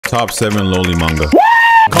Top 7 Loli Manga.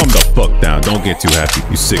 Calm the fuck down. Don't get too happy,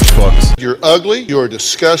 you sick fucks. You're ugly. You're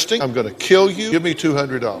disgusting. I'm gonna kill you. Give me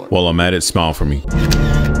 $200. While I'm at it, smile for me.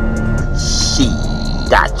 She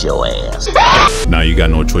got your ass. Now you got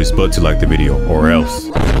no choice but to like the video, or else.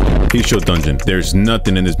 Hisho Dungeon. There's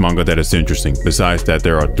nothing in this manga that is interesting. Besides that,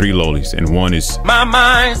 there are 3 lolis, and one is my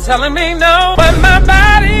mind's telling me no, but my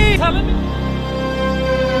body telling me.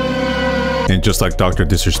 And just like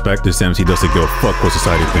DrDisrespect, this MC doesn't give a fuck what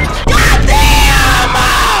society thinks.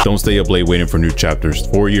 Don't stay up late waiting for new chapters.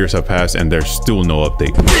 4 years have passed and there's still no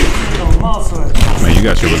update. Man, you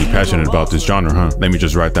guys are really passionate about this genre, huh? Let me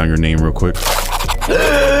just write down your name real quick.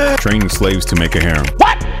 Training slaves to make a harem.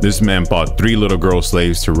 What? This man bought 3 little girl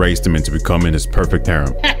slaves to raise them into becoming his perfect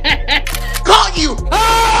harem. Caught you!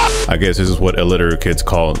 I guess this is what illiterate kids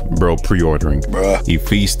call bro pre-ordering. He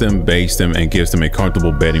feasts them, bathes them, and gives them a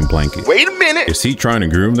comfortable bedding blanket. Wait a minute! Is he trying to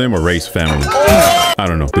groom them or raise family? I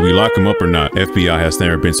don't know. Do we lock him up or not? FBI has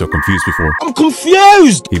never been so confused before. I'm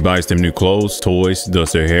confused! He buys them new clothes, toys,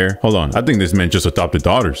 does their hair. Hold on, I think this man just adopted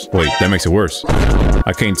daughters. Wait, that makes it worse.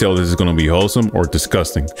 I can't tell if this is gonna be wholesome or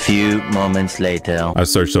disgusting. Few moments later. I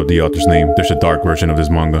searched up the author's name. There's a dark version of this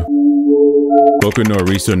manga. Boku no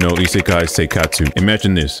Riso no Isekai Seikatsu.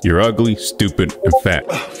 Imagine this. You're ugly, stupid, and fat.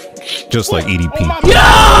 Just like EDP.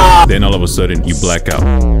 Yeah! Then all of a sudden, you black out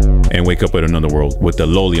and wake up in another world with the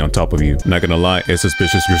loli on top of you. Not gonna lie, it's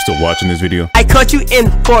suspicious you're still watching this video. I caught you in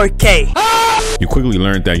 4K. You quickly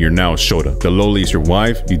learned that you're now a Shota. The loli is your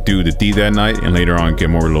wife, you do the D that night, and later on get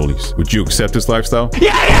more lolis. Would you accept this lifestyle?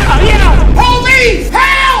 Yeah! Police!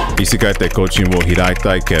 Help! Isekai Tekochin wo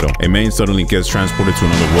Hiraitai Kero. A man suddenly gets transported to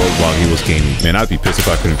another world while he was gaming. Man, I'd be pissed if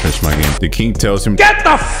I couldn't finish my game. The king tells him, get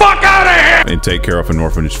the fuck out of here! And take care of an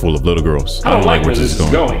orphanage full of little girls. I don't like where this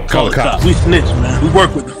is going. Call the cops. We snitch, man. We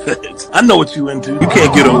work with the feds. I know what you into. You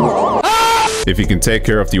can't get over it. If he can take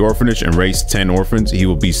care of the orphanage and raise 10 orphans, he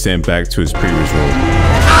will be sent back to his previous world.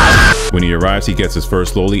 When he arrives, he gets his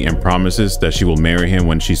first loli and promises that she will marry him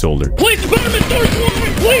when she's older.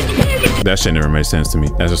 That shit never made sense to me.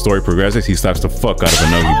 As the story progresses, he slaps the fuck out of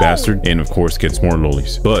an ugly bastard and of course gets more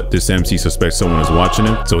lolis. But this MC suspects someone is watching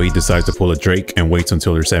him, so he decides to pull a Drake and waits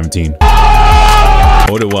until they're 17.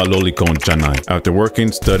 Orewa loli kon janai. After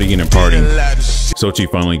working, studying, and partying,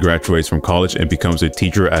 Sochi finally graduates from college and becomes a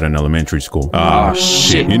teacher at an elementary school. Ah,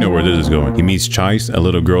 shit. You know where this is going. He meets Chais, a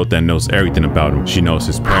little girl that knows everything about him. She knows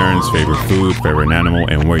his parents, favorite food, favorite animal,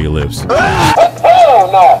 and where he lives.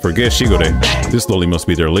 Forget Shigure. This loli must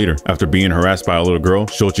be their leader. After being harassed by a little girl,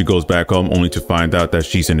 Shochi goes back home only to find out that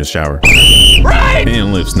she's in the shower. Right!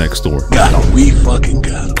 And lives next door. Got him. We fucking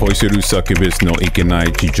got him. Koiseru Succubus no Ikenai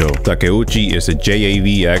Chijo. Takeuchi is a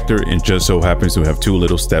JAV actor and just so happens to have 2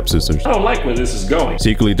 little stepsisters. I don't like where this is going.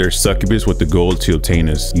 Secretly, they're succubus with the goal to obtain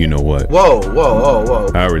us, you know what.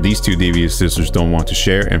 Whoa. However, these 2 devious sisters don't want to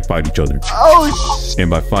share and fight each other. Oh, And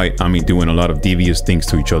by fight, I mean doing a lot of devious things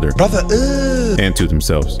to each other. brother. And to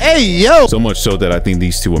themselves. Hey, yo. So much so that I think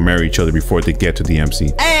these 2 will marry each other before they get to the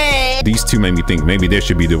MC. Hey. These 2 made me think maybe they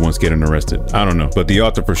should be the ones getting arrested. I don't know, but the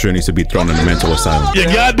author for sure needs to be thrown in a mental asylum. You're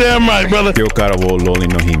goddamn right, brother. Kyokara wo Loli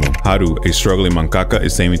no Himo. Haru, a struggling mangaka,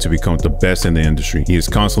 is aiming to become the best in the industry. He is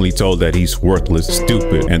constantly told that he's worthless,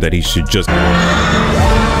 stupid, and that he should just...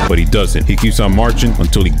 But he doesn't. He keeps on marching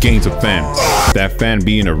until he gains a fan. That fan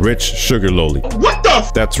being a rich sugar loli. What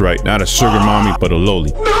the? That's right, not a sugar mommy, but a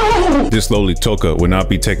loli. No! This loli Toka would not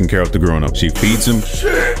be taking care of the grown-up. She feeds him,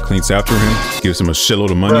 cleans after him, gives him a shitload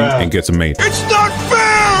of money, and gets a maid. It's not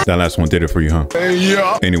fair. That last one did it for you, huh?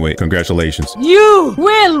 Yeah. Anyway, congratulations. You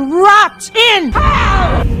will rot in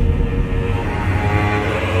hell!